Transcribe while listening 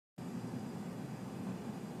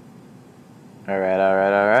All right, all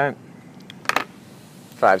right, all right.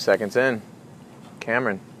 5 seconds in.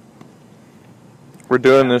 Cameron. We're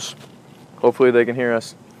doing this. Hopefully they can hear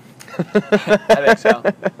us. I think so.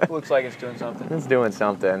 Looks like it's doing something. It's doing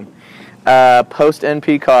something. Post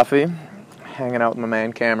NP coffee. Hanging out with my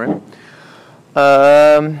man Cameron.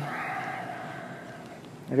 I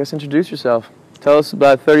guess introduce yourself. Tell us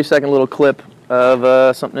about a 30-second little clip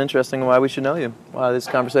of something interesting and why we should know you. Why this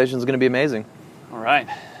conversation is going to be amazing. All right.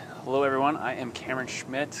 Hello, everyone. I am Cameron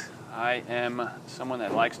Schmidt. I am someone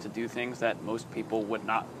that likes to do things that most people would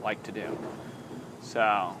not like to do. So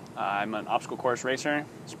I'm an obstacle course racer,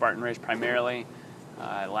 Spartan race primarily.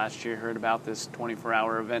 Last year heard about this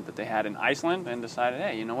 24-hour event that they had in Iceland and decided,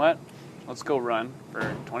 hey, you know what? Let's go run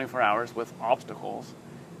for 24 hours with obstacles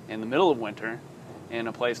in the middle of winter in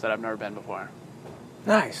a place that I've never been before.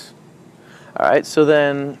 Nice. All right, so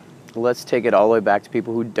then let's take it all the way back to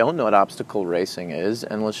people who don't know what obstacle racing is,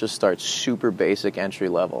 and let's just start super basic entry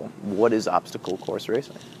level. What is obstacle course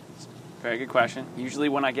racing? Very good question. Usually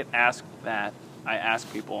when I get asked that, I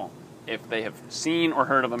ask people if they have seen or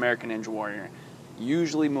heard of American Ninja Warrior.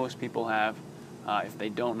 Usually most people have. If they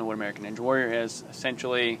don't know what American Ninja Warrior is,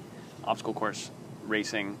 essentially obstacle course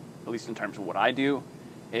racing, at least in terms of what I do,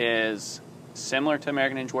 is similar to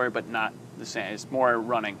American Ninja Warrior, but not the same. It's more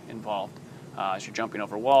running involved. As you're jumping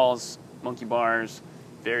over walls, monkey bars,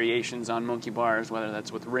 variations on monkey bars, whether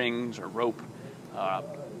that's with rings or rope,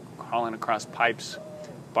 crawling across pipes,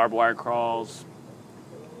 barbed wire crawls,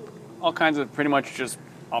 all kinds of pretty much just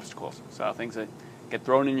obstacles. So things that get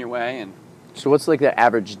thrown in your way. And So what's like the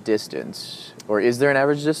average distance? Or is there an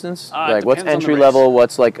average distance? It What's depends on the entry race. level?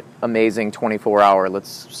 What's like amazing 24-hour?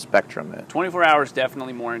 Let's spectrum it. 24 hours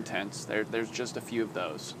definitely more intense. There's just a few of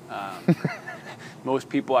those. Most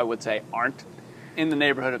people, I would say, aren't in the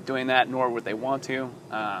neighborhood of doing that, nor would they want to.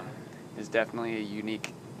 It's definitely a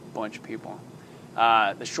unique bunch of people.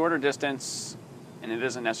 The shorter distance, and it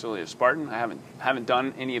isn't necessarily a Spartan. I haven't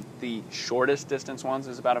done any of the shortest distance ones.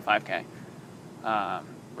 Is about a 5K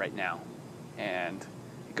right now, and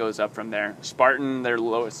it goes up from there. Spartan, their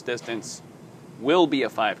lowest distance will be a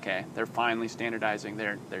 5K. They're finally standardizing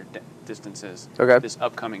their distances this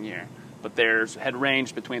upcoming year. But theirs had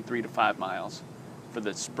ranged between 3 to 5 miles for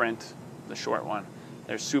the sprint, the short one.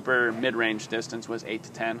 Their super mid-range distance was 8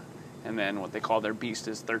 to 10, and then what they call their beast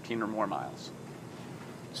is 13 or more miles.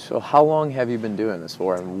 So how long have you been doing this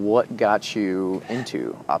for, and what got you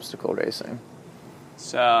into obstacle racing?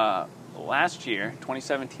 So last year,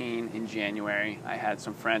 2017, in January, I had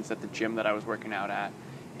some friends at the gym that I was working out at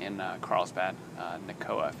in Carlsbad,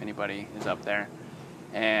 Nicoa, if anybody is up there.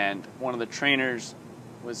 And one of the trainers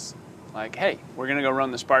was like, hey, we're going to go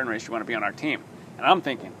run the Spartan race. You want to be on our team? And I'm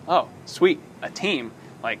thinking, oh, sweet, a team.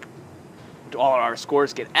 Like, all our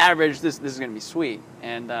scores get averaged. This is going to be sweet.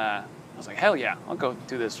 And I was like, hell yeah, I'll go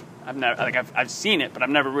do this. I've seen it, but I've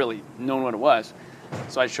never really known what it was.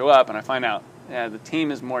 So I show up and I find out, yeah, the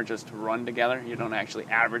team is more just to run together. You don't actually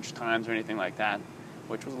average times or anything like that,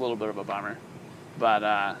 which was a little bit of a bummer. But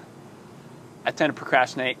I tend to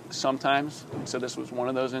procrastinate sometimes, so this was one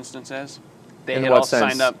of those instances. They had all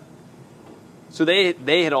signed up. So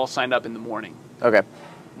they had all signed up in the morning. Okay.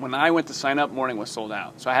 When I went to sign up, morning was sold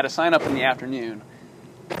out. So I had to sign up in the afternoon.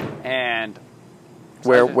 And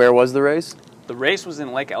Where was the race? the race was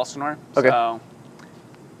in Lake Elsinore. Okay. So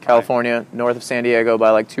California, north of San Diego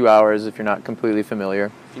by like 2 hours if you're not completely familiar.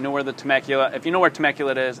 if you know where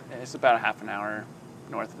Temecula is, it's about a half an hour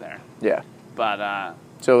north of there. Yeah. But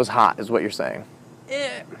So it was hot is what you're saying.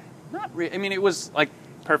 not really. I mean, it was like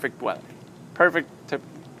perfect weather. Perfect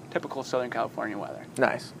typical Southern California weather.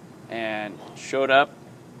 Nice. And showed up.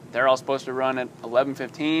 They're all supposed to run at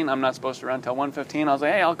 11:15. I'm not supposed to run until 1:15. I was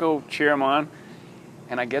like, hey, I'll go cheer them on.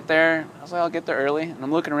 And I get there. I was like, I'll get there early. And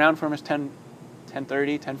I'm looking around for them. It's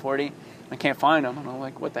 10:30, 10:40. I can't find them. And I'm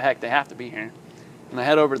like, what the heck? They have to be here. And I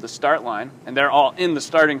head over to the start line. And they're all in the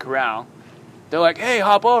starting corral. They're like, hey,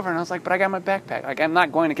 hop over. And I was like, but I got my backpack. Like, I'm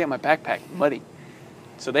not going to get my backpack muddy.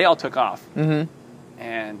 So they all took off. Mm-hmm.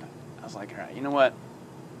 And I was like, all right, you know what?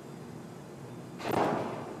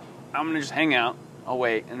 I'm going to just hang out. I'll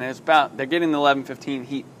wait. And they're getting the 11:15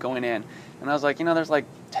 heat going in. And I was like, there's like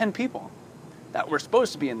 10 people that were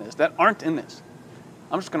supposed to be in this that aren't in this.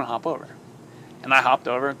 I'm just going to hop over. And I hopped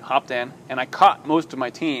in, and I caught most of my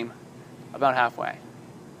team about halfway.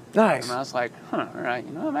 Nice. And I was like, all right,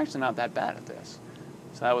 I'm actually not that bad at this.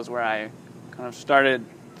 So that was where I kind of started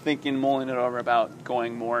mulling it over about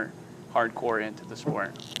going more hardcore into the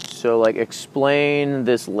sport. So, like, explain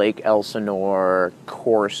this Lake Elsinore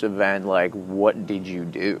course event. Like, what did you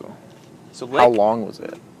do? So how long was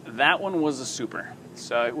it? That one was a super.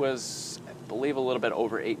 So it was, I believe, a little bit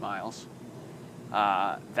over 8 miles.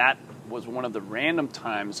 That was one of the random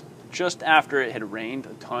times just after it had rained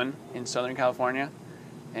a ton in Southern California,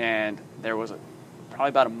 and there was probably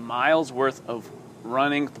about a mile's worth of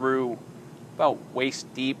running through about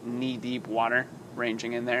waist deep, knee deep water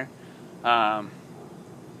ranging in there.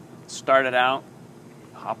 Started out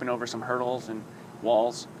hopping over some hurdles and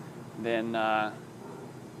walls. Then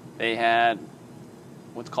they had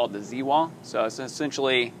what's called the Z-wall. So it's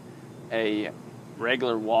essentially a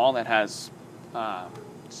regular wall that has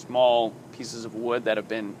small pieces of wood that have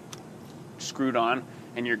been screwed on,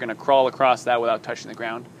 and you're going to crawl across that without touching the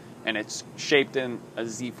ground. And it's shaped in a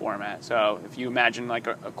Z format. So if you imagine like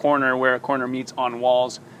a corner where a corner meets on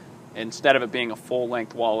walls, instead of it being a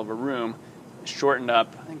full-length wall of a room, it's shortened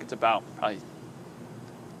up. I think it's about probably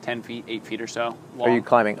 10 feet, 8 feet or so long. Are you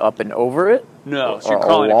climbing up and over it? No, so you're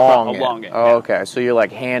crawling along it. Oh, yeah. okay. So you're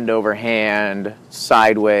like hand over hand,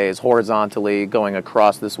 sideways, horizontally, going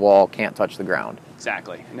across this wall, can't touch the ground.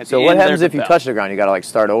 Exactly. And So what happens if you touch the ground? You got to like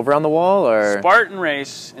start over on the wall, or Spartan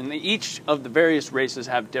race, and each of the various races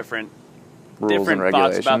have different rules and thoughts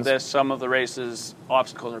regulations about this. Some of the races,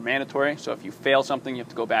 obstacles are mandatory, so if you fail something, you have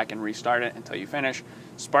to go back and restart it until you finish.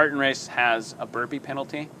 Spartan race has a burpee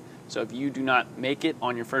penalty, so if you do not make it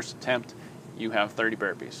on your first attempt, you have 30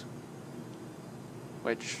 burpees,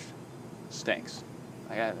 which stinks.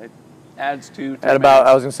 It adds to At about,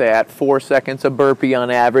 I was gonna say, at 4 seconds a burpee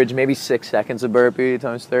on average, maybe 6 seconds a burpee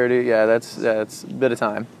times 30. Yeah, that's a bit of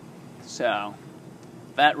time. So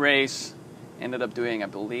that race ended up doing, I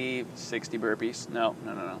believe, 60 burpees. No,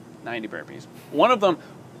 90 burpees. One of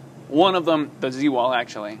them, the Z-wall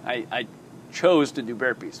actually, I chose to do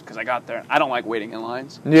burpees because I got there. I don't like waiting in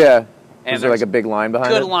lines. Yeah. And Was there like a big line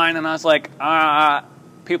behind it? Good line, and I was like,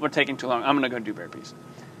 people are taking too long. I'm gonna go do burpees.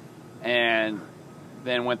 And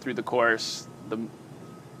then went through the course.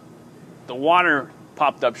 The water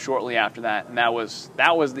popped up shortly after that, and that was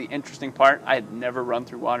the interesting part. I had never run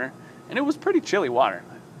through water, and it was pretty chilly water.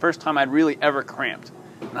 First time I'd really ever cramped.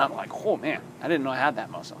 And I'm like, oh man, I didn't know I had that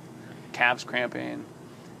muscle. Calves cramping,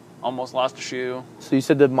 almost lost a shoe. So you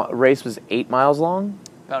said the race was 8 miles long?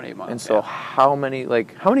 About 8 miles. And so yeah. how many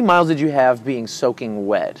miles did you have being soaking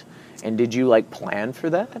wet? And did you like plan for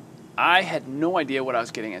that? I had no idea what I was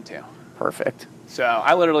getting into. Perfect. So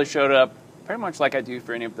I literally showed up pretty much like I do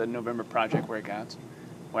for any of the November Project workouts,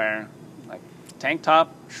 where like tank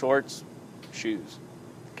top, shorts, shoes.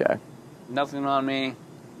 Okay. Nothing on me.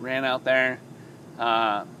 Ran out there.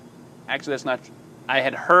 Actually, that's not. I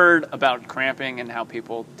had heard about cramping and how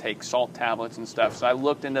people take salt tablets and stuff. So I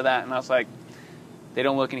looked into that, and I was like, they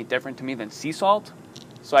don't look any different to me than sea salt.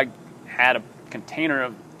 So I had a container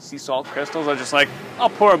of sea salt crystals. I was just like, I'll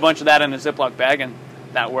pour a bunch of that in a Ziploc bag, and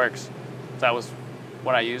that works. So that was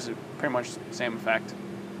what I used. Pretty much the same effect.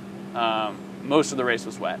 Most of the race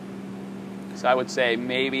was wet. So I would say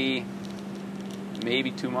maybe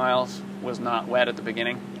 2 miles was not wet at the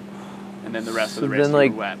beginning, and then the rest of the race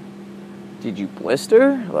was wet. Did you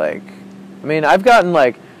blister? Like, I mean, I've gone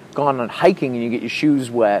on hiking and you get your shoes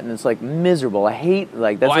wet and it's like miserable. I hate,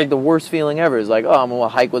 that's the worst feeling ever. Is like, oh, I'm gonna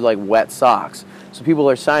hike with like wet socks. So people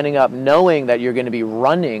are signing up knowing that you're going to be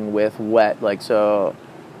running with wet, so.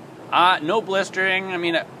 No blistering. I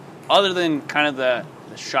mean, other than kind of the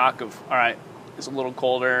shock of, all right, it's a little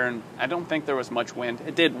colder, and I don't think there was much wind.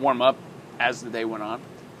 It did warm up as the day went on,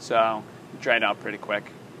 so it dried out pretty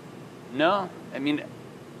quick. No, I mean,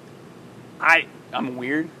 I'm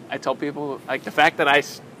weird. I tell people, like, the fact that I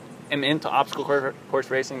am into obstacle course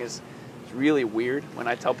racing is really weird when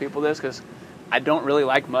I tell people this, because I don't really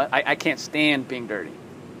like mud. I can't stand being dirty.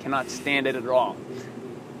 Cannot stand it at all.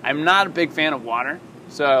 I'm not a big fan of water.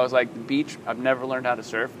 So I was like, the beach, I've never learned how to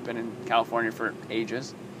surf. Been in California for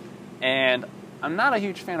ages. And I'm not a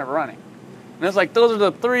huge fan of running. And it's like, those are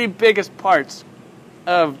the 3 biggest parts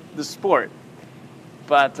of the sport.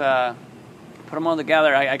 But put them all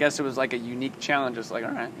together, I guess it was like a unique challenge. It's like,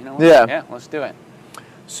 all right, you know what? Yeah, let's do it.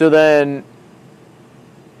 So then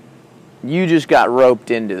you just got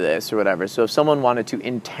roped into this or whatever. So if someone wanted to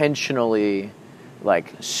intentionally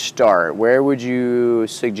start, where would you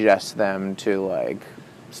suggest them to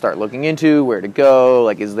start looking into, where to go?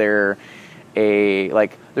 Is there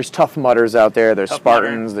there's Tough Mudders out there, there's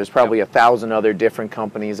Spartans, there's probably 1,000 other different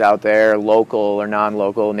companies out there, local or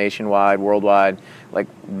non-local, nationwide, worldwide.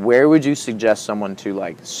 Where would you suggest someone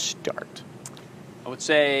to start? I would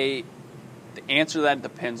say the answer to that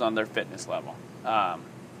depends on their fitness level.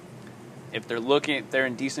 If they're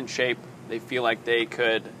in decent shape, they feel like they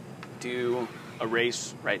could do a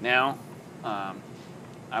race right now,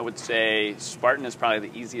 I would say Spartan is probably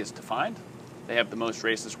the easiest to find. They have the most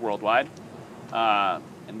races worldwide,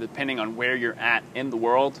 and depending on where you're at in the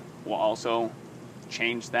world will also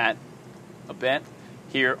changed that a bit.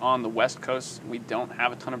 Here on the West Coast, we don't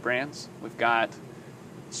have a ton of brands. We've got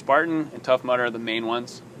Spartan and Tough Mudder are the main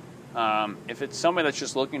ones. If it's somebody that's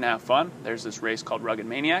just looking to have fun, there's this race called Rugged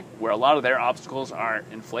Maniac, where a lot of their obstacles are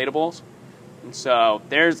inflatables. And so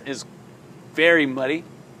theirs is very muddy,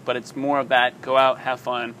 but it's more of that go out, have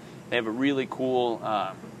fun. They have a really cool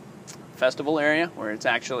festival area where it's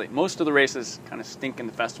actually, most of the races kind of stink in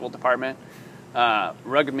the festival department.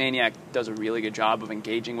 Rugged Maniac does a really good job of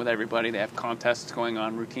engaging with everybody. They have contests going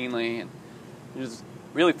on routinely, and it was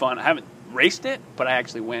really fun. I haven't raced it, but I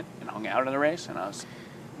actually went and hung out in the race, and I was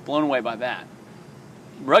blown away by that.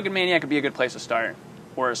 Rugged Maniac would be a good place to start,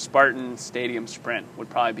 or a Spartan Stadium Sprint would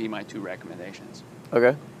probably be my 2 recommendations.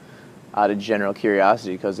 Okay. Out of general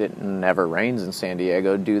curiosity, because it never rains in San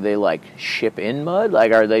Diego, do they like ship in mud?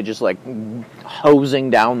 Like, are they just like hosing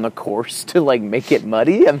down the course to like make it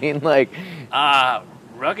muddy? I mean, like,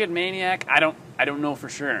 Rugged Maniac, I don't know for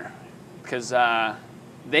sure, because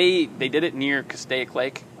they did it near Castaic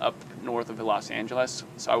Lake up north of Los Angeles,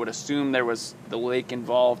 so I would assume there was the lake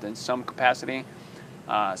involved in some capacity.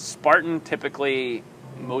 Spartan, typically,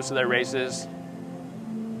 most of their races,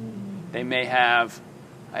 they may have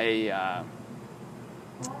a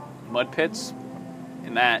mud pits,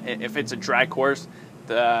 in that if it's a dry course,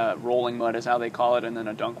 the rolling mud is how they call it, and then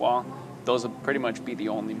a dunk wall. Those will pretty much be the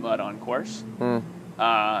only mud on course.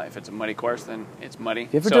 If it's a muddy course, then it's muddy.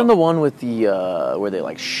 You ever done the one with the where they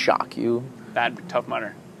like shock you? Bad Tough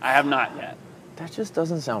Mudder. I have not yet. That just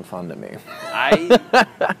doesn't sound fun to me.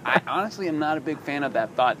 I honestly am not a big fan of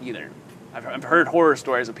that thought either. I've heard horror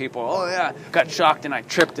stories of people, oh yeah, got shocked and I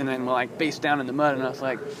tripped and then like face down in the mud, and I was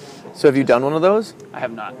like... So have you done one of those? I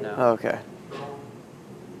have not, no. Okay.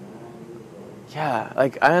 Yeah,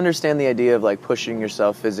 like I understand the idea of like pushing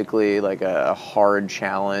yourself physically, like a hard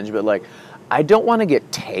challenge, but like I don't want to get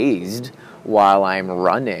tased while I'm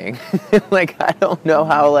running. Like I don't know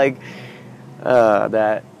how like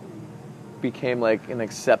that became like an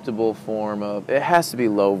acceptable form of, it has to be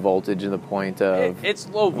low voltage to the point of it's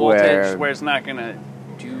low voltage where it's not gonna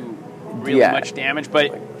do really much damage,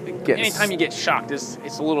 but anytime you get shocked, it's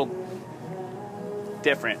a little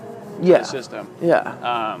different in the system.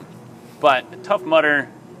 But Tough Mudder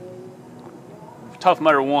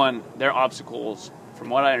 1, their obstacles, from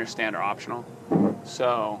what I understand, are optional.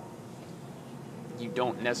 So you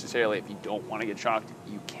don't necessarily, if you don't want to get shocked,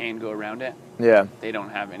 you can go around it. Yeah. They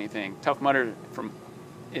don't have anything. Tough Mudder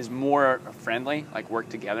is more friendly, like work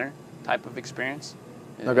together type of experience.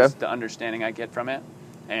 It's the understanding I get from it,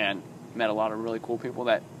 and met a lot of really cool people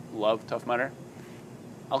that love Tough Mudder.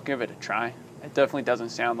 I'll give it a try. It definitely doesn't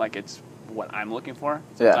sound like it's what I'm looking for.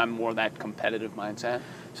 Since I'm more that competitive mindset.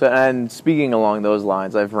 So, and speaking along those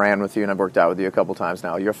lines, I've ran with you and I've worked out with you a couple times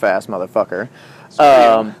now. You're a fast motherfucker.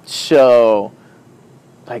 So,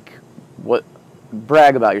 like,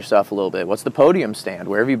 brag about yourself a little bit. What's the podium stand?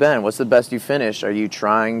 Where have you been? What's the best you finished? Are you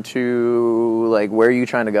trying to, like, where are you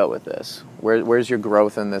trying to go with this? Where's your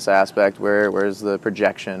growth in this aspect? Where's the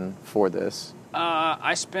projection for this?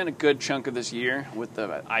 I spent a good chunk of this year with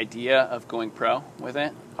the idea of going pro with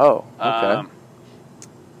it. Oh, okay.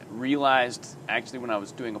 Realized, actually, when I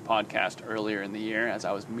was doing a podcast earlier in the year, as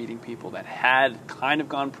I was meeting people that had kind of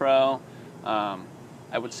gone pro,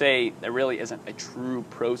 I would say there really isn't a true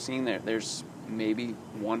pro scene. There's maybe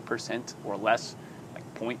 1% or less,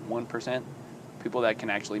 like 0.1%, people that can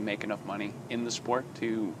actually make enough money in the sport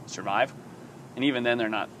to survive. And even then, they're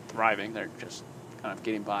not thriving. They're just kind of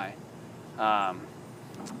getting by.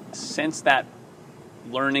 Since that,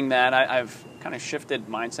 learning that, I've kind of shifted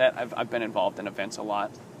mindset. I've been involved in events a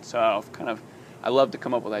lot. So I love to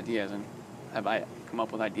come up with ideas, and have I come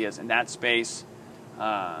up with ideas in that space.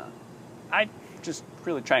 I just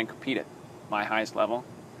really try and compete at my highest level.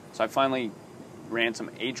 So I finally ran some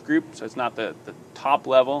age group, so it's not the top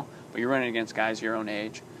level, but you're running against guys your own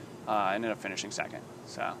age. I ended up finishing second.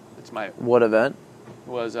 So it's my... What event?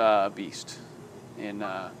 Was Beast in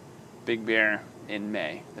Big Bear in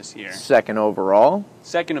May this year. Second overall?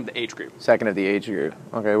 Second of the age group. Second of the age group.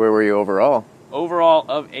 Okay, where were you overall? Overall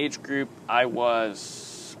of age group, I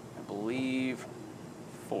was, I believe,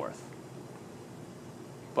 4th.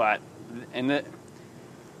 But, and the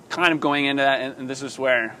kind of going into that, and this is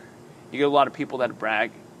where you get a lot of people that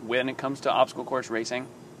brag when it comes to obstacle course racing.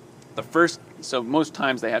 So most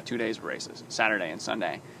times they have 2 days of races, Saturday and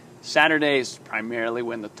Sunday. Saturday is primarily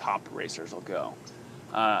when the top racers will go.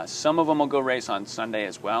 Some of them will go race on Sunday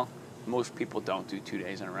as well. Most people don't do 2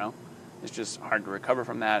 days in a row. It's just hard to recover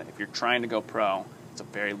from that. If you're trying to go pro, it's a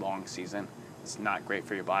very long season. It's not great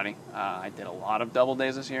for your body. I did a lot of double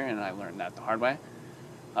days this year, and I learned that the hard way.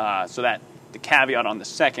 So that the caveat on the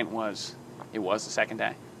second was it was the second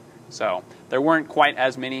day. So there weren't quite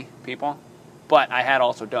as many people, but I had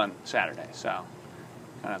also done Saturday. So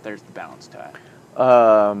kind of there's the balance to it.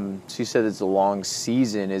 So you said it's a long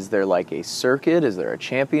season. Is there like a circuit? Is there a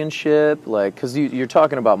championship? Like, because you're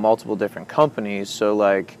talking about multiple different companies, so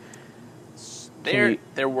like, they're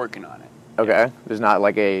working on it. Okay, there's not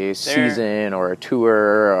like a season or a tour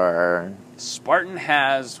or. Spartan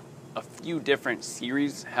has a few different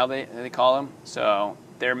series, how they call them. So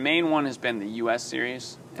their main one has been the U.S.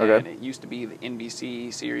 series, and Okay. it used to be the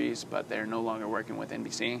NBC series, but they're no longer working with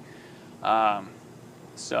NBC.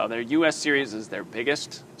 So their U.S. series is their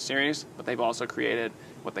biggest series, but they've also created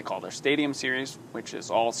what they call their stadium series, which is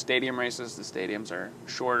all stadium races. The stadiums are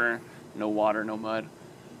shorter, no water, no mud.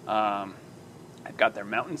 I've got their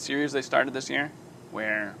mountain series they started this year,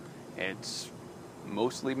 where it's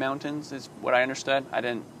mostly mountains is what I understood. I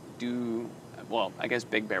didn't do, well, I guess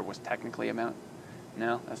Big Bear was technically a mountain.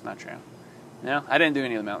 No, that's not true. No, I didn't do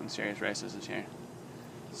any of the mountain series races this year.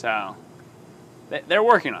 So they're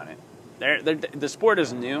working on it. The sport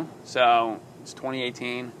is new, so it's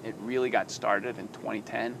 2018. It really got started in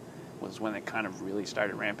 2010 was when it kind of really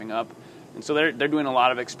started ramping up. And so they're doing a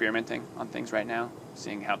lot of experimenting on things right now,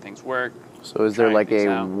 seeing how things work. So is there like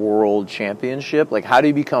a world championship? Like, how do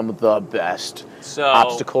you become the best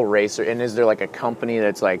obstacle racer? And is there like a company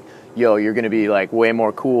that's like, yo, you're going to be like way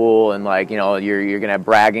more cool and like, you know, you're going to have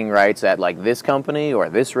bragging rights at like this company or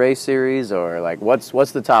this race series, or like what's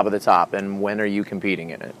the top of the top and when are you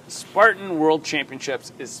competing in it? Spartan World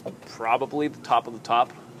Championships is probably the top of the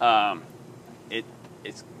top.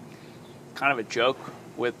 It's kind of a joke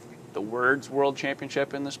with the words World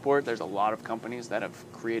Championship in the sport. There's a lot of companies that have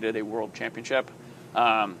created a World Championship.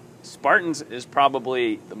 Spartans is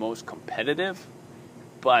probably the most competitive,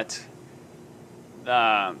 but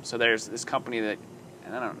so there's this company that,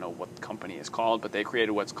 and I don't know what the company is called, but they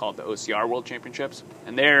created what's called the OCR World Championships,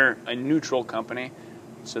 and they're a neutral company.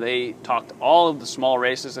 So they talk to all of the small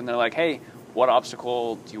races, and they're like, hey, what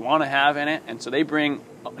obstacle do you want to have in it? And so they bring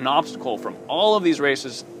an obstacle from all of these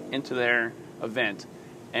races into their event.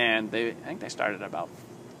 And I think they started about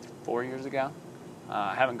 4 years ago.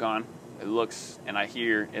 I haven't gone. It looks, and I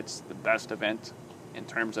hear it's the best event in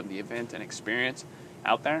terms of the event and experience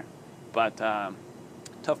out there. But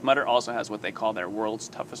Tough Mudder also has what they call their world's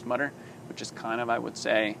toughest mudder, which is kind of, I would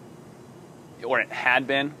say, or it had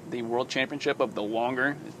been the world championship of the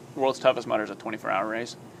longer. World's toughest mudder is a 24-hour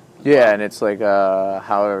race. Yeah, and it's like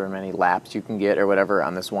however many laps you can get or whatever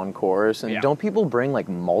on this one course. And don't people bring like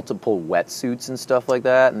multiple wetsuits and stuff like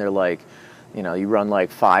that? And they're like, you know, you run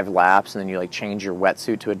like 5 laps and then you like change your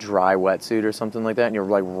wetsuit to a dry wetsuit or something like that. And you're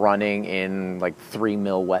like running in like 3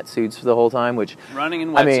 mil wetsuits for the whole time, which, running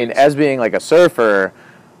in wetsuits. I mean, as being like a surfer,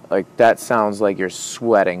 like that sounds like you're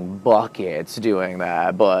sweating buckets doing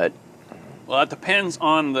that, but. Well, it depends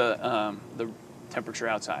on the temperature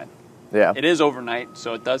outside. Yeah. It is overnight,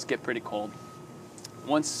 so it does get pretty cold.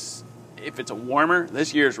 If it's a warmer,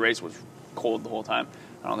 this year's race was cold the whole time.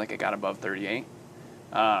 I don't think it got above 38.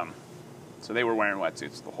 So they were wearing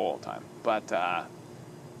wetsuits the whole time. But, I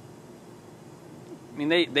mean,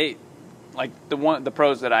 they like the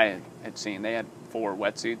pros that I had seen, they had 4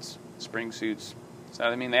 wetsuits, spring suits. So,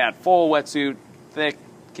 I mean, they had full wetsuit, thick,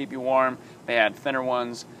 keep you warm. They had thinner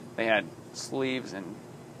ones. They had sleeves and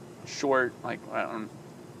short, like, I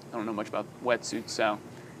don't know much about wetsuits, so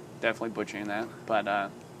definitely butchering that. But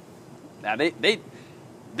now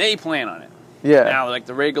they plan on it. Yeah. Now, like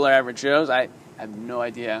the regular average Joes, I have no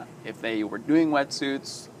idea if they were doing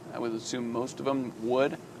wetsuits. I would assume most of them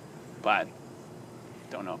would, but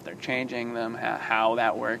don't know if they're changing them, how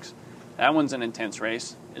that works. That one's an intense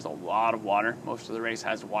race. There's a lot of water. Most of the race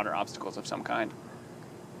has water obstacles of some kind.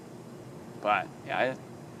 But, yeah,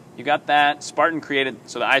 you got that. Spartan created,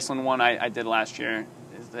 so the Iceland one I did last year,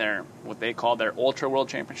 their what they call their Ultra World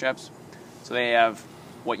Championships. So they have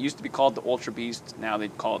what used to be called the Ultra Beast. Now they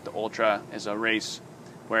call it the Ultra as a race,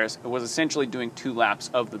 whereas it was essentially doing 2 laps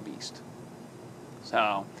of the Beast.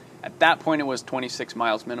 So at that point it was 26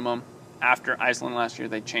 miles minimum. After Iceland last year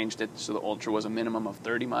they changed it so the Ultra was a minimum of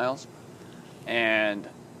 30 miles. And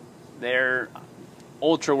their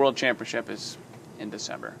Ultra World Championship is in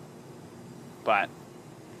December. But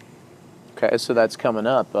Okay, so that's coming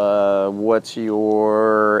up. What's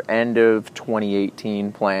your end of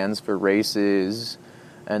 2018 plans for races?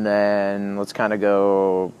 And then let's kind of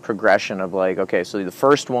go progression of like, okay, so the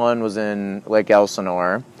first one was in Lake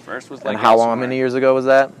Elsinore. First was Lake Elsinore. And how Elsinore. many years ago was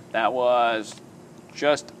that? That was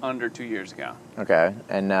just under 2 years ago. Okay,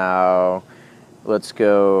 and now let's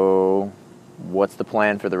go, what's the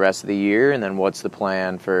plan for the rest of the year? And then what's the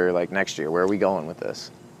plan for like next year? Where are we going with this?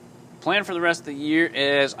 plan for the rest of the year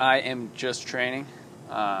is I am just training.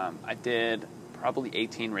 I did probably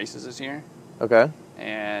 18 races this year. Okay.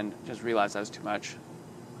 And just realized that was too much.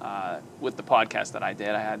 With the podcast that I did,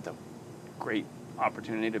 I had the great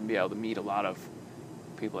opportunity to be able to meet a lot of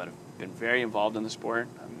people that have been very involved in the sport.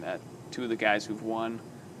 I met 2 of the guys who've won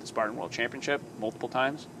the Spartan World Championship multiple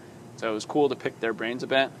times. So it was cool to pick their brains a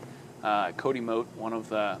bit. Cody Moat, one of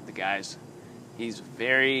the guys, he's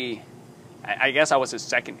very... I guess I was his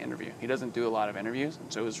second interview. He doesn't do a lot of interviews,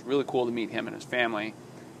 and so it was really cool to meet him and his family.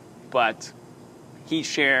 But he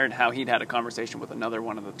shared how he'd had a conversation with another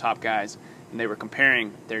one of the top guys, and they were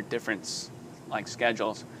comparing their different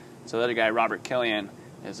schedules. So the other guy, Robert Killian,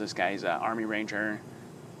 is this guy. He's an Army Ranger.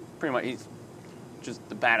 Pretty much, he's just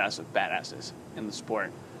the badass of badasses in the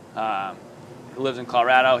sport. He lives in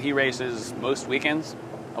Colorado. He races most weekends,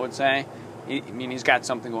 I would say. He's got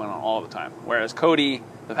something going on all the time. Whereas Cody,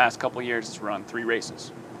 the past couple of years, has run 3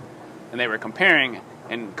 races. And they were comparing,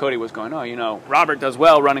 and Cody was going, Robert does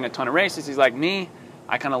well running a ton of races. He's like, me,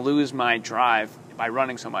 I kind of lose my drive by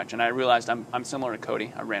running so much. And I realized I'm similar to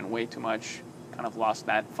Cody. I ran way too much, kind of lost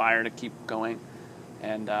that fire to keep going,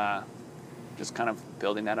 and just kind of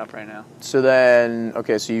building that up right now. So then,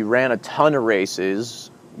 okay, so you ran a ton of races.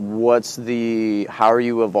 How are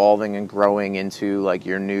you evolving and growing into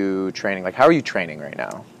your new training? How are you training right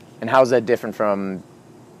now? And how is that different from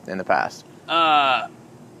in the past?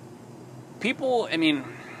 People,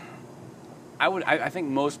 I think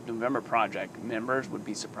most November Project members would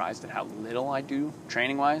be surprised at how little I do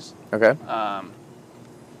training-wise. Okay.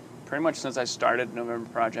 Pretty much since I started November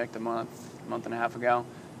Project a month and a half ago,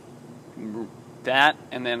 that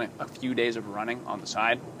and then a few days of running on the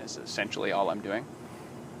side is essentially all I'm doing.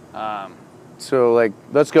 So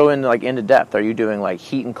let's go into depth. Are you doing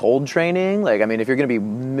heat and cold training? If you're going to be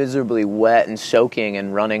miserably wet and soaking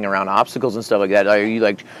and running around obstacles and stuff like that, are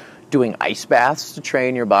you doing ice baths to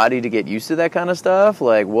train your body to get used to that kind of stuff?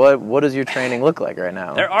 What does your training look like right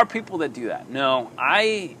now? There are people that do that. No,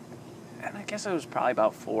 I guess it was probably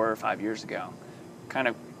about 4 or 5 years ago. I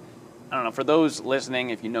don't know, for those listening,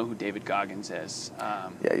 if you know who David Goggins is.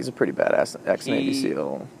 Yeah, he's a pretty badass ex-Navy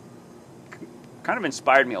SEAL. Kind of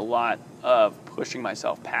inspired me a lot of pushing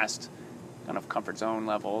myself past kind of comfort zone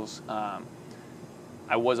levels.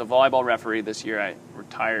 I was a volleyball referee this year. I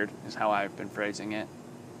retired is how I've been phrasing it.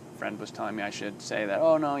 A friend was telling me I should say that,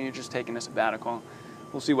 oh no, you're just taking a sabbatical.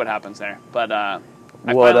 We'll see what happens there. But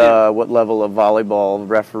what level of volleyball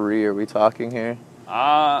referee are we talking here?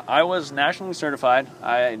 I was nationally certified.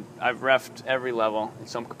 I've reffed every level in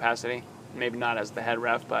some capacity. Maybe not as the head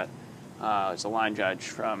ref, but as a line judge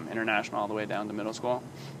from international all the way down to middle school.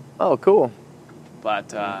 Oh, cool.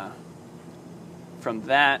 But from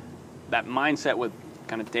that mindset with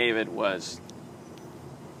kind of David was,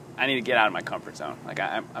 I need to get out of my comfort zone.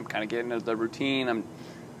 I'm kind of getting into the routine. I'm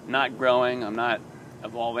not growing. I'm not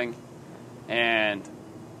evolving. And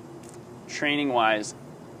training-wise,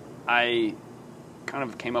 I kind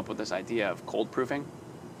of came up with this idea of cold proofing.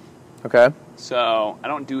 Okay. So I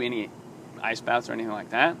don't do any ice baths or anything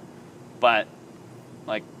like that. But,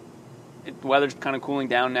 the weather's kind of cooling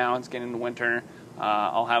down now. It's getting into winter.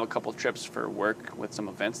 I'll have a couple trips for work with some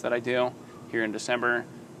events that I do here in December,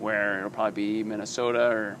 where it'll probably be Minnesota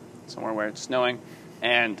or somewhere where it's snowing.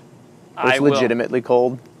 And it's legitimately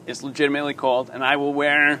cold? It's legitimately cold. And I will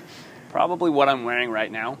wear probably what I'm wearing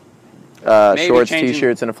right now. Shorts,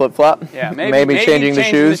 T-shirts, and a flip-flop? Yeah, maybe changing the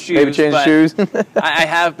shoes. Maybe change the shoes. I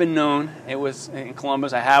have been known. It was in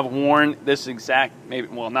Columbus. I have worn this exact,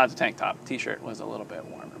 not the tank top. T-shirt was a little bit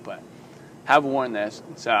warmer, but have worn this.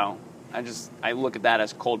 So I look at that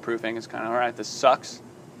as cold proofing. It's kind of, all right, this sucks,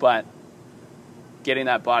 but getting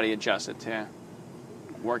that body adjusted to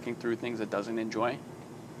working through things it doesn't enjoy.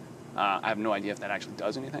 I have no idea if that actually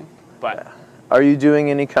does anything, but... Yeah. Are you doing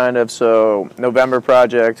any kind of, November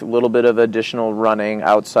Project, a little bit of additional running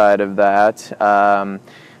outside of that? Are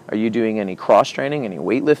you doing any cross training, any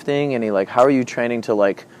weightlifting, how are you training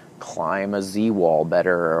to climb a Z wall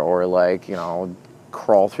better or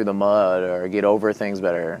crawl through the mud or get over things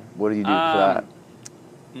better? What do you do for that?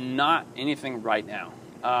 Not anything right now.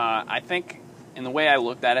 I think in the way I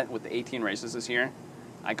looked at it with the 18 races this year,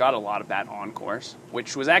 I got a lot of that on course,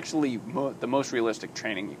 which was actually the most realistic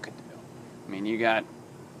training you could do. You got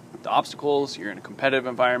the obstacles, you're in a competitive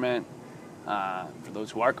environment. For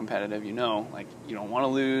those who are competitive, you don't want to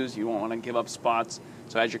lose, you don't want to give up spots.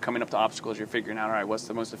 So as you're coming up to obstacles, you're figuring out, all right, what's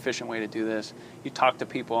the most efficient way to do this? You talk to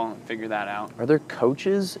people and figure that out. Are there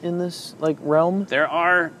coaches in this realm? There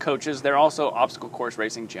are coaches. There are also obstacle course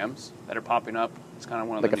racing gyms that are popping up. It's kind of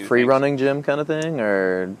one of the new things. Like a free running thing. gym kind of thing,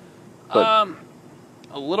 or? A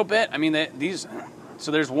little bit. These So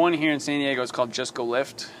there's one here in San Diego. It's called Just Go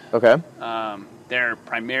Lift. Okay. They're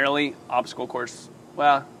primarily obstacle course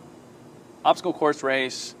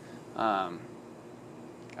race.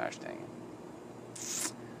 Gosh dang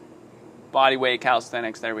it. Body weight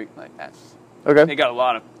calisthenics. That's Okay. They got a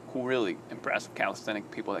lot of cool, really impressive calisthenic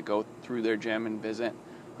people that go through their gym and visit.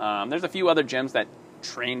 There's a few other gyms that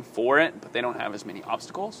train for it, but they don't have as many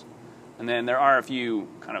obstacles. And then there are a few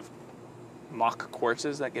kind of mock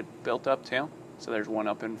courses that get built up too. So there's one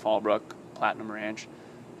up in Fallbrook, Platinum Ranch,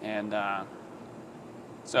 and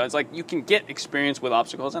so it's like you can get experience with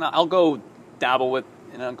obstacles. And I'll go dabble with,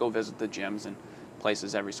 and I'll go visit the gyms and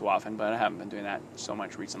places every so often, but I haven't been doing that so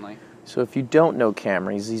much recently. So if you don't know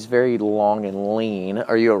Cameron, he's very long and lean.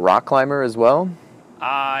 Are you a rock climber as well?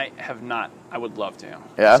 I have not. I would love to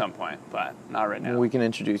Yeah? at some point, but not right now. We can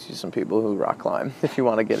introduce you to some people who rock climb if you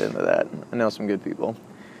want to get into that. I know some good people.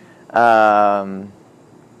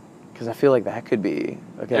 Because I feel like that could be,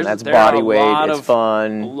 again, that's body weight, it's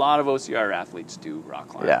fun. A lot of OCR athletes do rock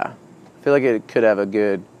climbing. Yeah. I feel like it could have a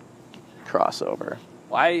good crossover.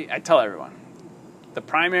 Well, I tell everyone, the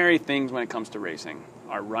primary things when it comes to racing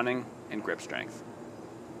are running and grip strength.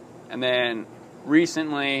 And then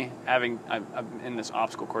recently, I'm in this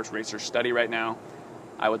obstacle course racer study right now.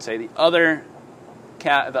 I would say the other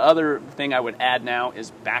thing I would add now is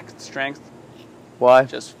back strength. Why?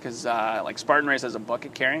 Just because like Spartan Race has a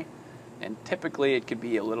bucket carry, and typically it could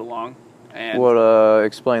be a little long. And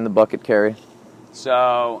explain the bucket carry.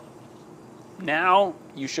 so now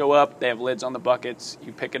you show up, they have lids on the buckets,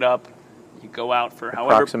 you pick it up, you go out for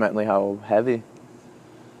however. Approximately how heavy?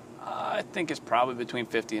 I think it's probably between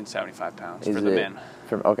 50 and 75 pounds Is for the it men.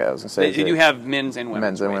 Okay, I was going to say. They do have men's and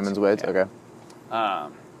women's men's and women's weights? Yeah. Okay.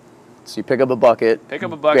 So you pick up a bucket.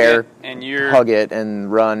 And you're hug it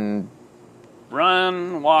and run,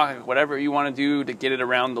 walk, whatever you want to do to get it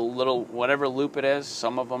around the little, whatever loop it is.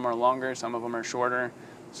 Some of them are longer, some of them are shorter.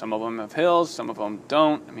 Some of them have hills, some of them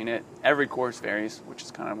don't. I mean, every course varies, which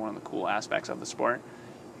is kind of one of the cool aspects of the sport.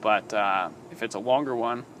 But if it's a longer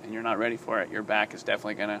one and you're not ready for it, your back is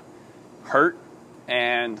definitely going to hurt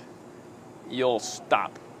and you'll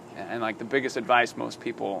stop. And like the biggest advice most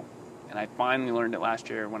people, and I finally learned it last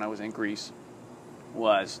year when I was in Greece,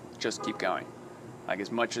 was just keep going. Like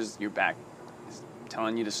as much as your back is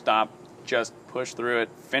telling you to stop, just push through it,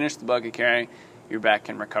 finish the bucket carry, your back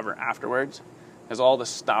can recover afterwards. Because all the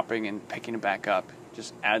stopping and picking it back up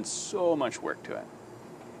just adds so much work to it.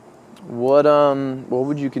 What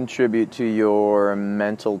would you contribute to your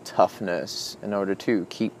mental toughness in order to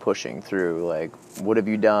keep pushing through? Like, what have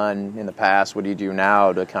you done in the past? What do you do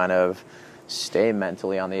now to kind of stay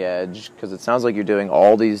mentally on the edge? Because it sounds like you're doing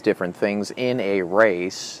all these different things in a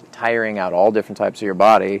race, tiring out all different types of your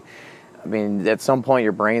body. I mean, at some point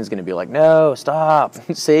your brain's going to be like, no, stop,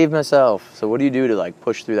 save myself. So what do you do to like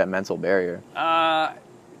push through that mental barrier?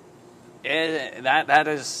 That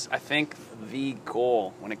is, I think, the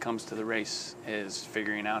goal when it comes to the race is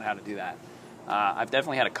figuring out how to do that. I've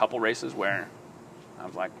definitely had a couple races where I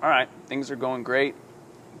was like, all right, things are going great.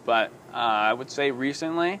 But I would say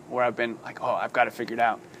recently where I've been like, oh, I've got to figure it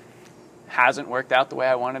out. Hasn't worked out the way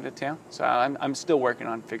I wanted it to. So I'm still working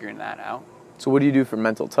on figuring that out. So what do you do for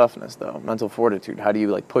mental toughness, though? Mental fortitude? How do you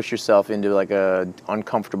like push yourself into like a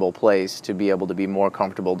uncomfortable place to be able to be more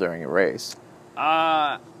comfortable during a race?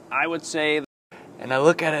 I would say, and I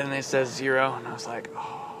look at it and it says 0, and I was like,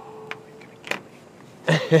 oh, you're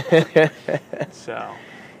gonna kill me. So,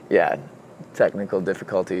 yeah, technical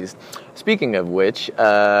difficulties. Speaking of which,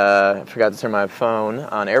 I forgot to turn my phone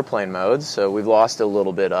on airplane mode, so we've lost a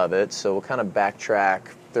little bit of it. So we'll kind of backtrack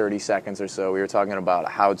 30 seconds or so. We were talking about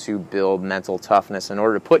how to build mental toughness in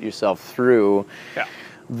order to put yourself through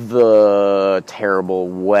the terrible,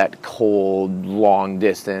 wet, cold, long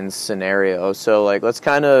distance scenario. So like, let's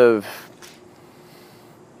kind of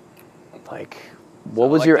like, what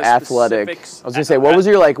was your athletic, I was going to say, what was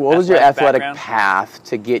your athletic path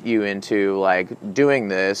to get you into like doing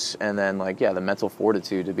this? And then like, yeah, the mental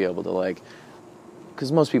fortitude to be able to like,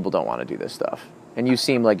 because most people don't want to do this stuff. And you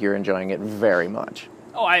seem like you're enjoying it very much.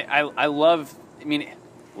 Oh, I love, I mean,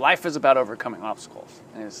 life is about overcoming obstacles.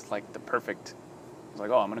 And it's like the perfect, it's like,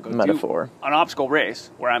 oh, I'm going to go metaphor. Do an obstacle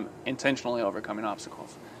race where I'm intentionally overcoming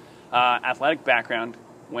obstacles. Athletic background,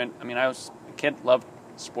 I was a kid, loved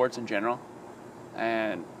sports in general,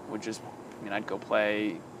 and I'd go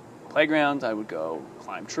play playgrounds, I would go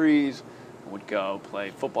climb trees, I would go play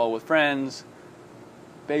football with friends,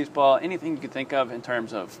 baseball, anything you could think of in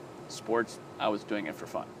terms of sports, I was doing it for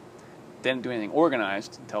fun. Didn't do anything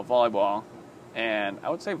organized until volleyball, and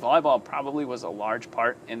I would say volleyball probably was a large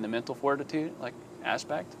part in the mental fortitude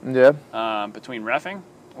aspect. Yeah. Between reffing,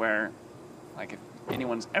 where like if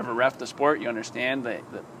anyone's ever reffed the sport, you understand the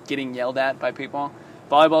getting yelled at by people.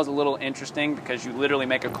 Volleyball is a little interesting because you literally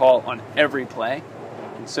make a call on every play.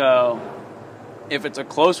 And so if it's a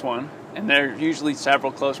close one, and there are usually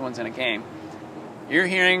several close ones in a game, you're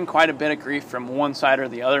hearing quite a bit of grief from one side or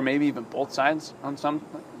the other, maybe even both sides on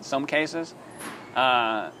some cases.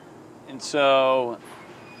 And so,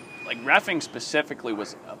 like, reffing specifically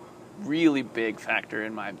was a really big factor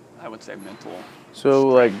in my, I would say, mental. So,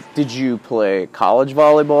 like, did you play college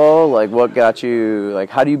volleyball? Like, what got you, like,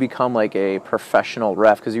 how do you become, like, a professional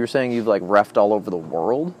ref? Because you were saying you've, like, reffed all over the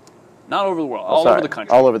world? Not over the world, all over the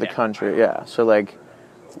country. All over the country, yeah. So, like,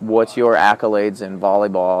 what's your accolades in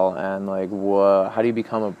volleyball, and, like, how do you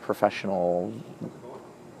become a professional?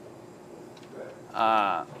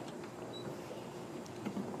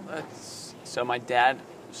 So my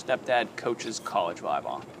stepdad coaches college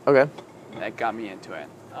volleyball. Okay. That got me into it.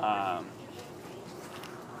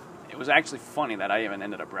 It was actually funny that I even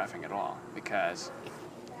ended up reffing at all because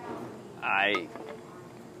I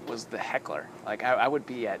was the heckler. Like, I would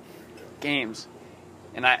be at games,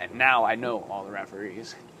 and now I know all the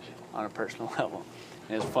referees on a personal level.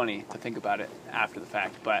 And it's funny to think about it after the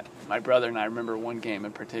fact. But my brother and I remember one game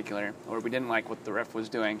in particular where we didn't like what the ref was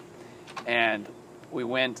doing, and we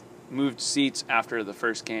moved seats after the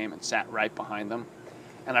first game and sat right behind them.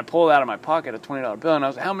 And I pulled out of my pocket a $20 bill, and I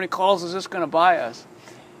was like, how many calls is this going to buy us?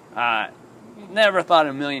 Never thought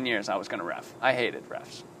in a million years I was going to ref. I hated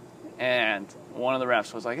refs. And one of the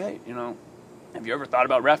refs was like, hey, have you ever thought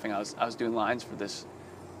about reffing? I was doing lines for this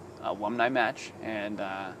alumni match, and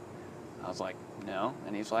I was like, no.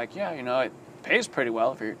 And he's like, yeah, it pays pretty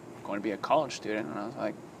well if you're going to be a college student. And I was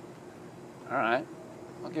like, all right,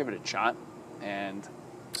 I'll give it a shot. And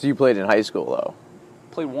so you played in high school, though?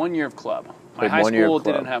 Played 1 year of club. My high school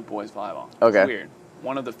didn't have boys volleyball. Okay. It's weird.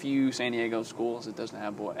 One of the few San Diego schools that doesn't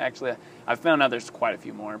have boys. Actually, I found out there's quite a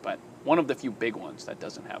few more, but one of the few big ones that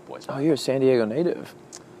doesn't have boys volleyball. Oh, you're a San Diego native.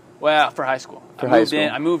 Well, for high school.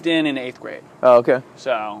 I moved in 8th grade. Oh, okay.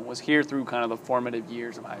 So was here through kind of the formative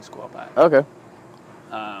years of high school. But okay.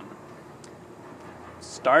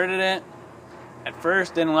 Started it. At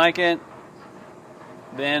first, didn't like it.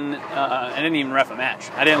 Then I didn't even ref a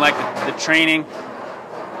match. I didn't like the training.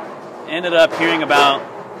 Ended up hearing about,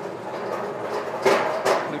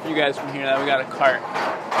 if you guys can hear that, we got a cart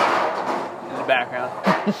in the background.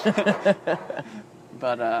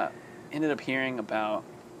 But ended up hearing about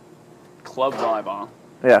club volleyball.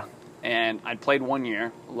 Yeah. And I'd played 1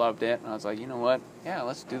 year, loved it, and I was like, you know what? Yeah,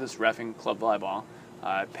 let's do this reffing club volleyball.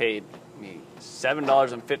 It paid me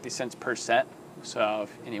 $7.50 per set. So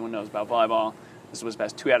if anyone knows about volleyball, this was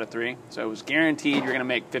best 2 out of 3. So it was guaranteed you're going to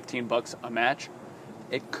make $15 a match.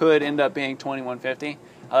 It could end up being $21.50. I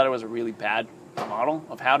thought it was a really bad model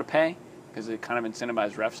of how to pay because it kind of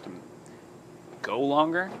incentivized refs to go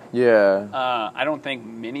longer. Yeah. I don't think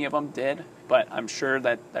many of them did, but I'm sure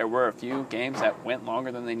that there were a few games that went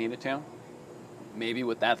longer than they needed to, maybe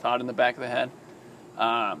with that thought in the back of the head.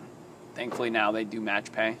 Thankfully now they do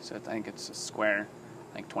match pay, so I think it's a square,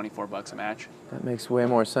 like $24 a match. That makes way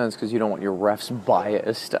more sense because you don't want your refs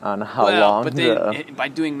biased on how long. But by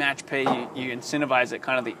doing match pay, you incentivize it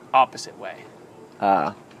kind of the opposite way.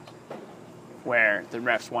 Where the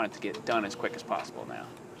refs want it to get done as quick as possible now.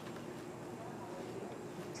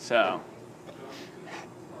 So,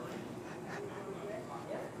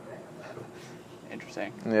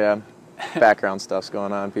 interesting. Yeah, background stuff's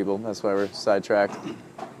going on, people. That's why we're sidetracked.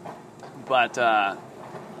 But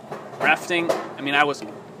refting, I was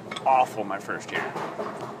awful my first year.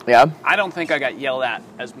 Yeah? I don't think I got yelled at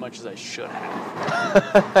as much as I should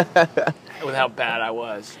have with how bad I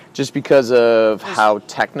was. Just because of how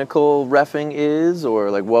technical reffing is, or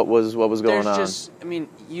like what was going on?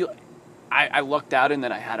 I lucked out in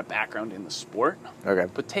that I had a background in the sport. Okay.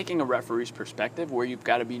 But taking a referee's perspective, where you've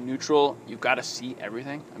got to be neutral, you've got to see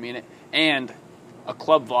everything. And a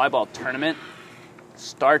club volleyball tournament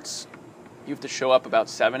starts. You have to show up about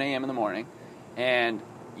 7 a.m. in the morning, and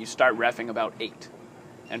you start reffing about 8.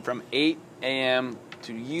 And from 8 a.m.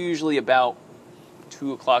 to usually about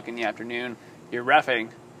 2 o'clock in the afternoon, you're reffing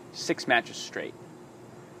 6 matches straight.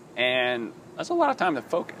 And that's a lot of time to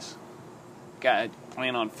focus. Got to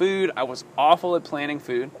plan on food. I was awful at planning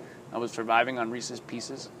food. I was surviving on Reese's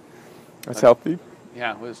Pieces. That's healthy.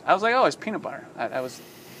 Yeah, I was like, oh, it's peanut butter. I was,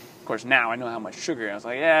 of course, now I know how much sugar. I was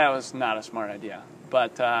like, yeah, it was not a smart idea.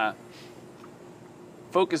 But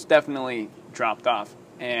focus definitely dropped off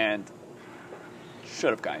and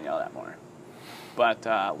should have gotten yelled at more. But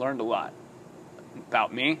learned a lot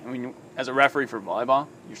about me. As a referee for volleyball,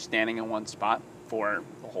 you're standing in one spot for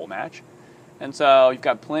the whole match. And so you've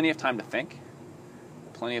got plenty of time to think,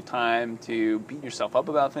 plenty of time to beat yourself up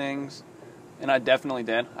about things, and I definitely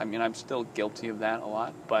did. I mean, I'm still guilty of that a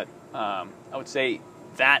lot, but I would say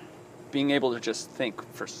that being able to just think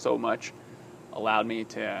for so much allowed me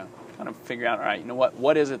to kind of figure out, all right, you know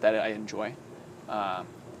what is it that I enjoy,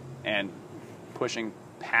 and pushing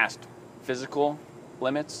past physical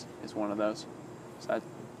limits is one of those. So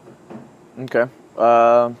Okay.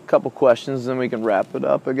 Couple questions, then we can wrap it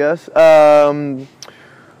up, I guess.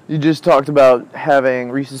 You just talked about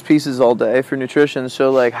having Reese's Pieces all day for nutrition.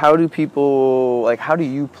 So, like, how do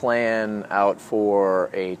you plan out for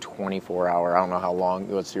a 24-hour, I don't know how long,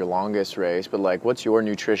 what's your longest race, but, like, what's your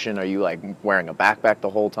nutrition? Are you, like, wearing a backpack the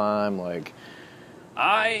whole time? Like,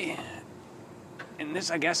 and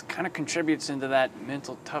this, I guess, kind of contributes into that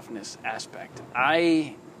mental toughness aspect.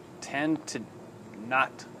 I tend to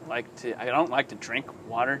I don't like to drink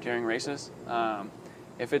water during races.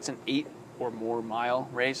 If it's an 8 or more mile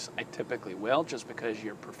race, I typically will, just because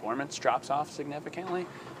your performance drops off significantly.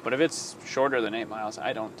 But if it's shorter than 8 miles,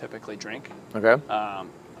 I don't typically drink. okay. A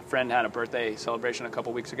friend had a birthday celebration a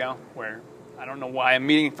couple weeks ago where I don't know why I'm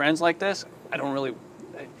meeting friends like this.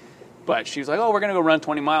 But she was like, oh, we're going to go run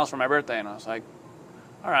 20 miles for my birthday. And I was like,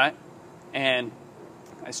 all right. And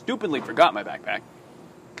I stupidly forgot my backpack.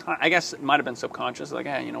 I guess it might have been subconscious, like,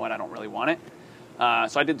 hey, you know what, I don't really want it.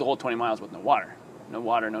 So I did the whole 20 miles with no water,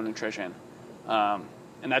 no nutrition. And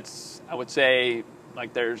that's, I would say,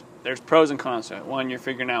 like, there's pros and cons to it. One, you're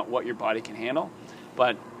figuring out what your body can handle,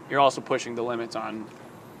 but you're also pushing the limits on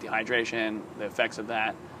dehydration, the effects of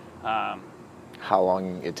that. How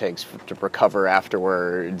long it takes to recover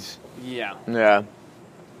afterwards. Yeah. Yeah.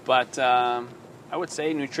 But I would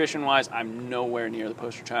say nutrition-wise, I'm nowhere near the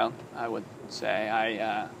poster child. I would say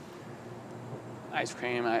ice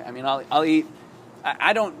cream. I mean, I'll eat.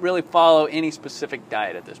 I don't really follow any specific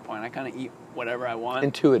diet at this point. I kind of eat whatever I want.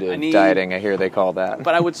 Intuitive dieting, I hear they call that.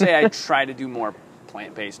 But I would say I try to do more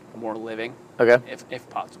plant-based, more living, Okay. if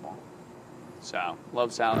possible. So,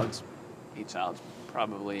 love salads, eat salads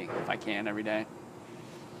probably, if I can, every day,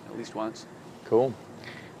 at least once. Cool.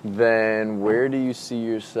 Then where do you see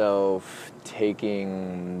yourself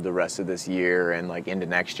taking the rest of this year and, like, into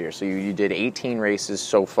next year? So you did 18 races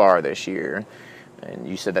so far this year, and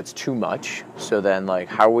you said that's too much. So then, like,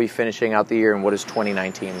 how are we finishing out the year, and what does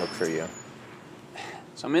 2019 look for you?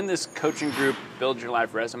 So I'm in this coaching group, Build Your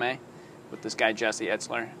Life Resume, with this guy, Jesse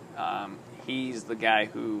Etzler. He's the guy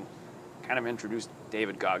who kind of introduced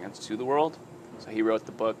David Goggins to the world. So he wrote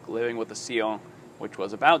the book, Living with a SEAL, which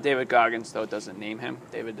was about David Goggins, though it doesn't name him.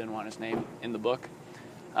 David didn't want his name in the book.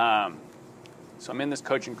 So I'm in this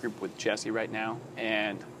coaching group with Jesse right now,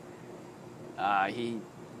 and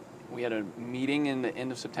we had a meeting in the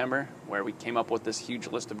end of September where we came up with this huge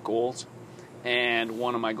list of goals, and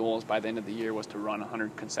one of my goals by the end of the year was to run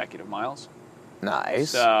 100 consecutive miles.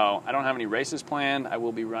 Nice. So I don't have any races planned. I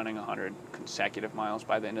will be running 100 consecutive miles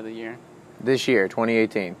by the end of the year. This year,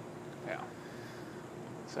 2018. Yeah.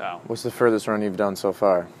 So What's the furthest run you've done so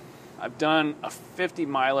far? I've done a 50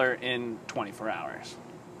 miler in 24 hours.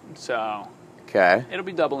 So Okay. it'll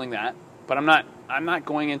be doubling that. But I'm not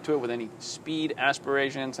going into it with any speed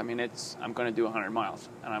aspirations. I mean, I'm going to do 100 miles,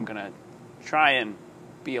 and I'm going to try and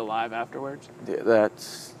be alive afterwards.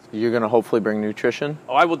 You're going to hopefully bring nutrition?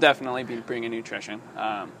 Oh, I will definitely be bringing nutrition.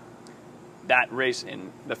 That race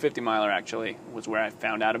in the 50 miler actually was where I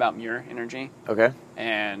found out about Muir Energy, Okay.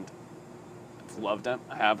 and I've loved them.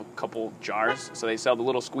 I have a couple jars. So they sell the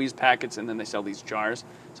little squeeze packets, and then they sell these jars.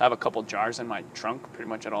 So I have a couple jars in my trunk pretty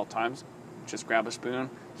much at all times. Just grab a spoonful.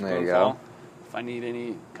 There you go. If I need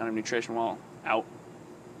any kind of nutrition while out.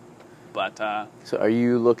 But So are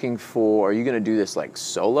you going to do this like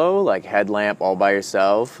solo, like headlamp all by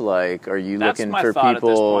yourself? Like, are you That's looking my for thought at this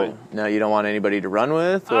people? point. No, you don't want anybody to run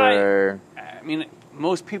with, or? I mean,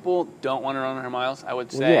 most people don't want to run 100 miles, I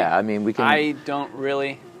would say. Yeah, I mean, we can. I don't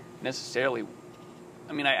really necessarily.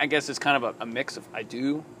 I mean, I guess it's kind of a mix of I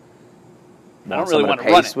do. I don't really want to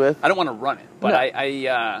run it. I don't want to run it, but No.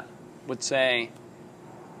 I would say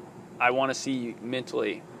I want to see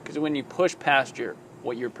mentally, because when you push past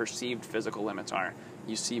what your perceived physical limits are,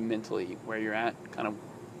 you see mentally where you're at. Kind of,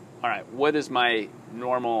 all right, what is my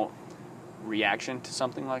normal reaction to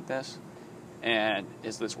something like this? And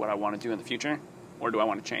is this what I want to do in the future, or do I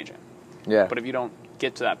want to change it? Yeah. But if you don't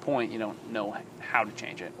get to that point, you don't know how to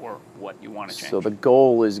change it or what you want to change. So the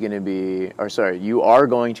goal is going to be, you are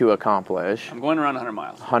going to accomplish I'm going to run 100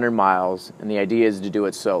 miles. 100 miles, and the idea is to do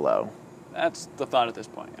it solo. That's the thought at this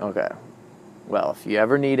point. Okay. Well, if you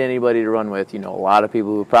ever need anybody to run with, a lot of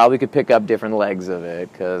people who probably could pick up different legs of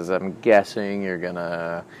it, because I'm guessing it's going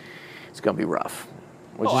to be rough.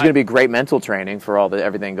 which is going to be great mental training for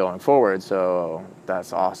everything going forward. So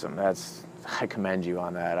that's awesome. I commend you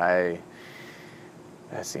on that.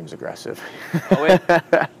 That seems aggressive.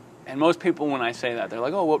 And most people, when I say that, they're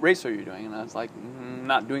like, "Oh, what race are you doing?" And I was like,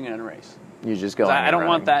 "Not doing it in a race." You just go. I don't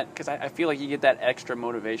want that, because I feel like you get that extra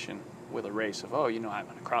motivation with a race of, I'm going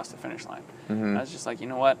to cross the finish line. Mm-hmm. And I was just like, you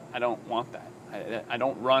know what? I don't want that. I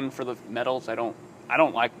don't run for the medals. I don't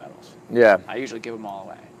like medals. Yeah. I usually give them all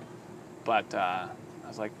away. But I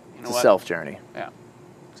was like, you know it's what? a self journey. Yeah.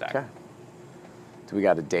 Exactly. Okay. Do we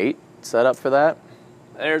got a date set up for that?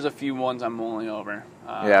 There's a few ones I'm mulling over.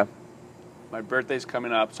 Yeah. My birthday's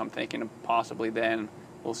coming up, so I'm thinking of possibly then.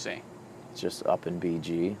 We'll see. It's just up in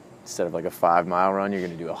BG. Instead of like a 5-mile run, you're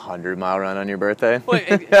going to do a 100-mile run on your birthday? Well,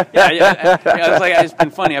 yeah. It's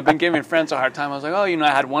been funny. I've been giving friends a hard time. I was like,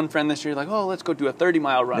 I had one friend this year, like, let's go do a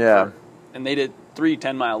 30-mile run. Yeah. And they did 3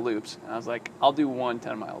 10-mile loops. And I was like, I'll do one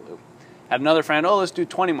 10-mile loop. Had another friend, let's do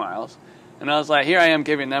 20 miles. And I was like, here I am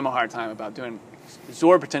giving them a hard time about doing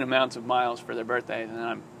exorbitant amounts of miles for their birthdays. And then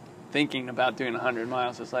I'm thinking about doing 100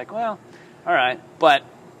 miles. It's like, well, all right. But,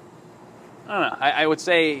 I don't know. I would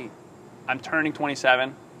say I'm turning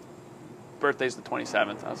 27. Birthday's the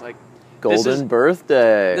 27th. I was like, Golden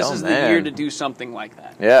birthday. This is the year to do something like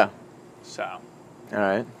that. Yeah. So. All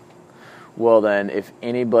right. Well, then, if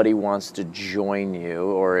anybody wants to join you,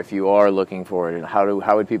 or if you are looking for it,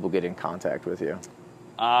 how would people get in contact with you?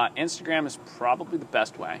 Instagram is probably the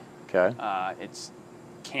best way. Okay. It's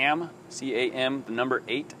Cam, C-A-M, the number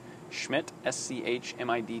 8, Schmidt,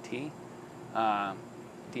 S-C-H-M-I-D-T.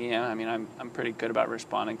 DM. I mean, I'm pretty good about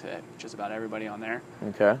responding to just about everybody on there.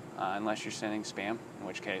 Okay. Unless you're sending spam, in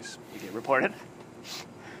which case you get reported.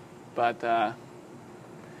 But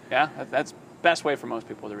that's best way for most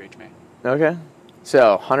people to reach me. Okay.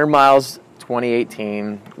 So 100 miles,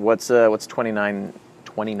 2018. What's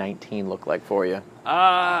 2019 look like for you?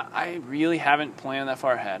 I really haven't planned that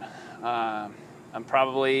far ahead. I'm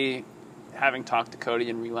probably having talked to Cody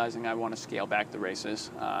and realizing I want to scale back the races.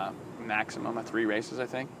 Maximum of 3 races, I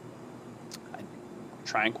think. I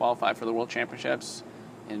try and qualify for the World Championships.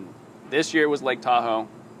 And this year was Lake Tahoe.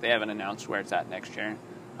 They haven't announced where it's at next year.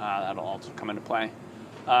 That'll also come into play.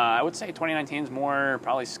 I would say 2019 is more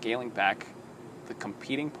probably scaling back the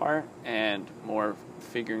competing part and more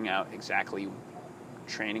figuring out exactly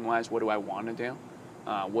training-wise, what do I want to do?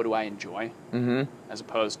 What do I enjoy? Mm-hmm. As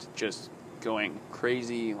opposed to just going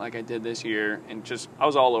crazy like I did this year. And I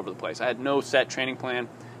was all over the place. I had no set training plan.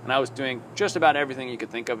 And I was doing just about everything you could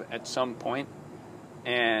think of at some point,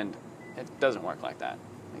 and it doesn't work like that.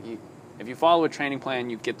 If you follow a training plan,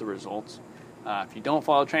 you get the results. If you don't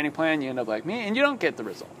follow a training plan, you end up like me, and you don't get the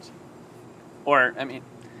results. Or, I mean,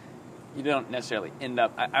 you don't necessarily end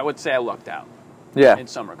up... I would say I lucked out. Yeah. In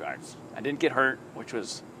some regards. I didn't get hurt,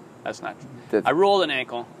 that's not... I rolled an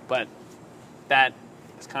ankle, but that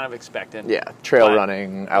is kind of expected. Yeah, trail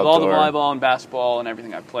running, outdoor. With all the volleyball and basketball and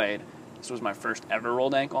everything I played, this was my first ever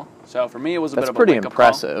rolled ankle. So for me, it was a bit of a wake-up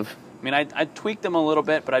impressive. call. I mean, I tweaked them a little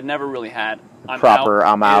bit, but I'd never really had... I'm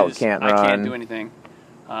out, can't run. I can't do anything.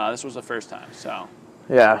 This was the first time, so...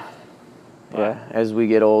 Yeah. Yeah, as we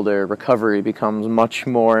get older, recovery becomes much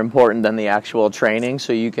more important than the actual training,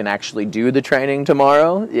 so you can actually do the training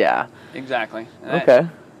tomorrow. Yeah. Exactly. Okay.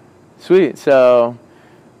 Sweet. So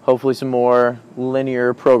hopefully some more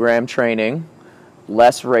linear program training,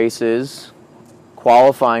 less races,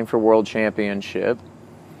 qualifying for World Championship.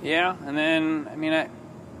 Yeah, and then, I mean,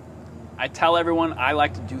 I tell everyone I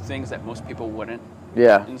like to do things that most people wouldn't.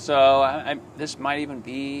 Yeah. And so this might even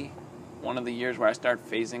be one of the years where I start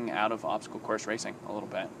phasing out of obstacle course racing a little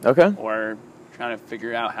bit. Okay. Or trying to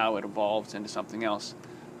figure out how it evolves into something else.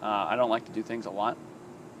 I don't like to do things a lot.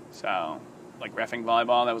 So, like reffing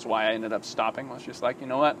volleyball, that was why I ended up stopping. I was just like, you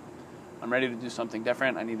know what? I'm ready to do something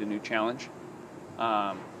different. I need a new challenge.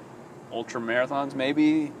 Ultra marathons,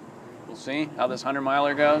 maybe. We'll see how this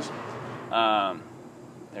 100-miler goes.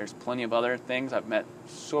 There's plenty of other things. I've met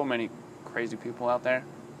so many crazy people out there.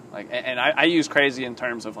 And I use crazy in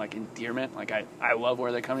terms of like endearment. Like I love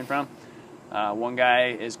where they're coming from. One guy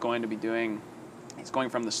is going to be he's going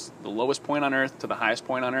from the lowest point on Earth to the highest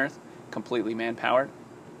point on Earth, completely man-powered.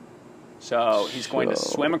 So he's going to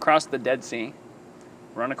swim across the Dead Sea,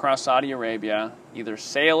 run across Saudi Arabia, either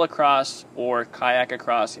sail across or kayak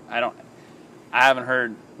across. I haven't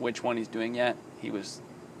heard which one he's doing yet. He was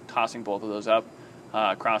tossing both of those up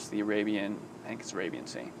across the Arabian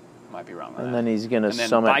Sea. Might be wrong on that. And then he's going to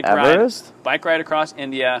summit Everest? Bike ride across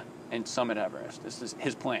India and summit Everest. This is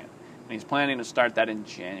his plan. And he's planning to start that in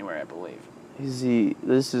January, I believe.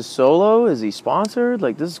 This is solo? Is he sponsored?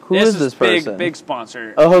 Like, who is this person? Big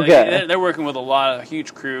sponsor. Oh, okay. They're working with a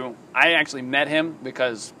huge crew. I actually met him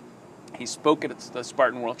because he spoke at the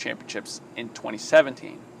Spartan World Championships in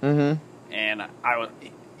 2017. Mm-hmm. And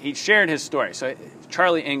he shared his story. So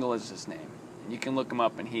Charlie Engle is his name. You can look him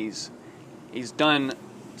up, and he's done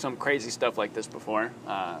some crazy stuff like this before.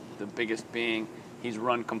 The biggest being he's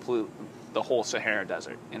run the whole Sahara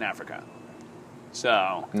Desert in Africa.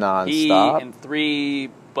 So non-stop? He and 3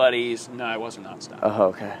 buddies. No, it wasn't nonstop. Oh,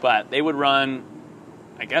 okay. But they would run,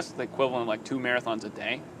 I guess, the equivalent of like 2 marathons a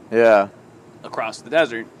day. Yeah. Across the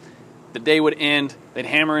desert. The day would end. They'd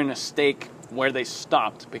hammer in a stake where they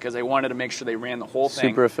stopped because they wanted to make sure they ran the whole thing.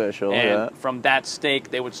 Super official. And yeah. from that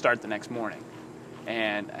stake, they would start the next morning.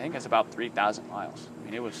 And I think it's about 3,000 miles. I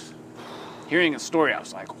mean, it was hearing a story. I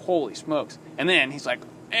was like, holy smokes! And then he's like,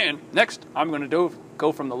 and next, I'm going to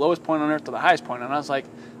go from the lowest point on Earth to the highest point. And I was like,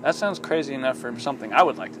 that sounds crazy enough for something I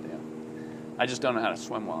would like to do. I just don't know how to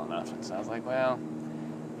swim well enough. And so I was like, well,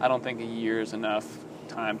 I don't think a year is enough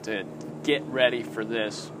time to get ready for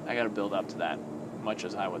this. I got to build up to that much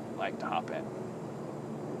as I would like to hop in.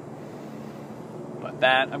 But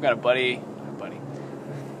that, I've got a buddy,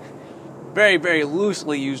 very, very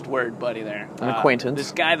loosely used word buddy there. An acquaintance.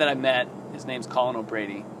 This guy that I met, his name's Colin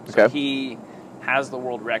O'Brady. Okay. So he has the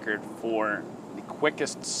world record for the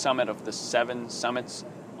quickest summit of the 7 summits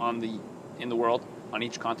in the world on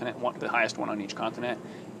each continent, the highest one on each continent,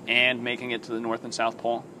 and making it to the North and South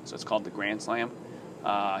Pole. So it's called the Grand Slam.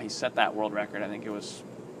 He set that world record. I think it was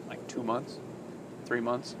like 2 months, 3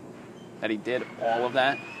 months that he did all of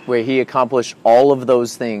that. Where he accomplished all of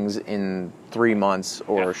those things in 3 months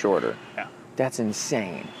or shorter. Yeah. That's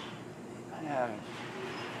insane.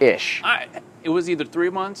 Ish. It was either 3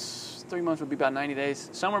 months. 3 months would be about 90 days.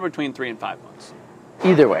 Somewhere between 3 and 5 months.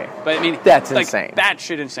 Either way. But I mean, that's like, insane.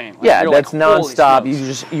 Batshit insane. Like, yeah, that's like, holy nonstop.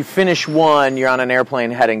 smokes. You finish one, you're on an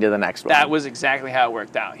airplane heading to the next one. That was exactly how it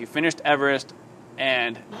worked out. He finished Everest,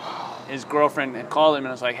 and his girlfriend had called him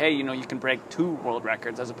and was like, hey, you can break 2 world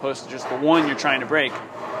records as opposed to just the one you're trying to break.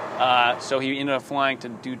 So he ended up flying to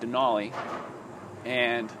do Denali.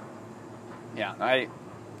 And, yeah,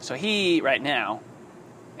 so he, right now,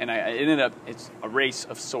 and I ended up, it's a race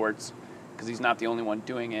of sorts, because he's not the only one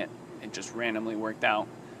doing it. It just randomly worked out.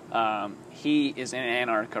 He is in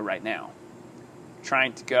Antarctica right now,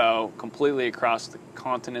 trying to go completely across the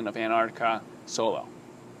continent of Antarctica solo.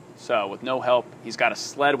 So with no help, he's got a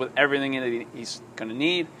sled with everything in it he's going to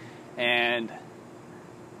need. And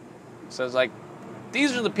so it's like,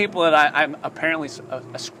 these are the people that I'm apparently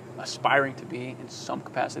aspiring to be in some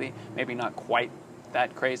capacity. Maybe not quite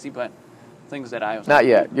that crazy, but things that I was... Not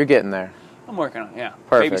yet. You're getting there. I'm working on it, yeah.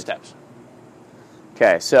 Perfect. Baby steps.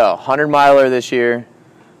 Okay, so 100-miler this year,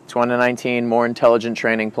 2019, more intelligent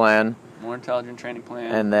training plan. More intelligent training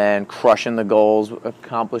plan. And then crushing the goals,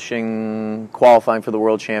 qualifying for the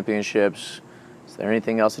World Championships. Is there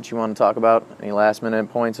anything else that you want to talk about? Any last-minute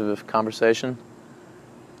points of conversation?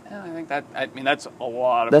 Yeah, I think that's a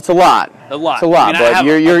lot. That's a lot. A lot. It's a lot, but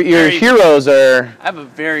your heroes are... I have a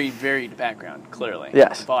very varied background, clearly.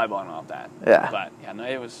 Yes. Volleyball and all of that. Yeah. But,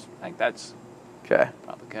 I think that's okay.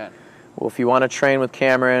 Probably good. Well, if you want to train with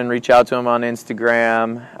Cameron, reach out to him on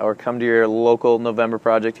Instagram or come to your local November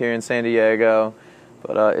project here in San Diego.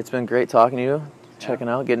 But it's been great talking to you, checking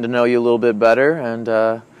out, getting to know you a little bit better, and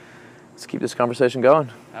let's keep this conversation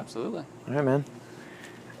going. Absolutely. All right, man.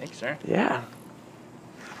 Thanks, sir. Yeah.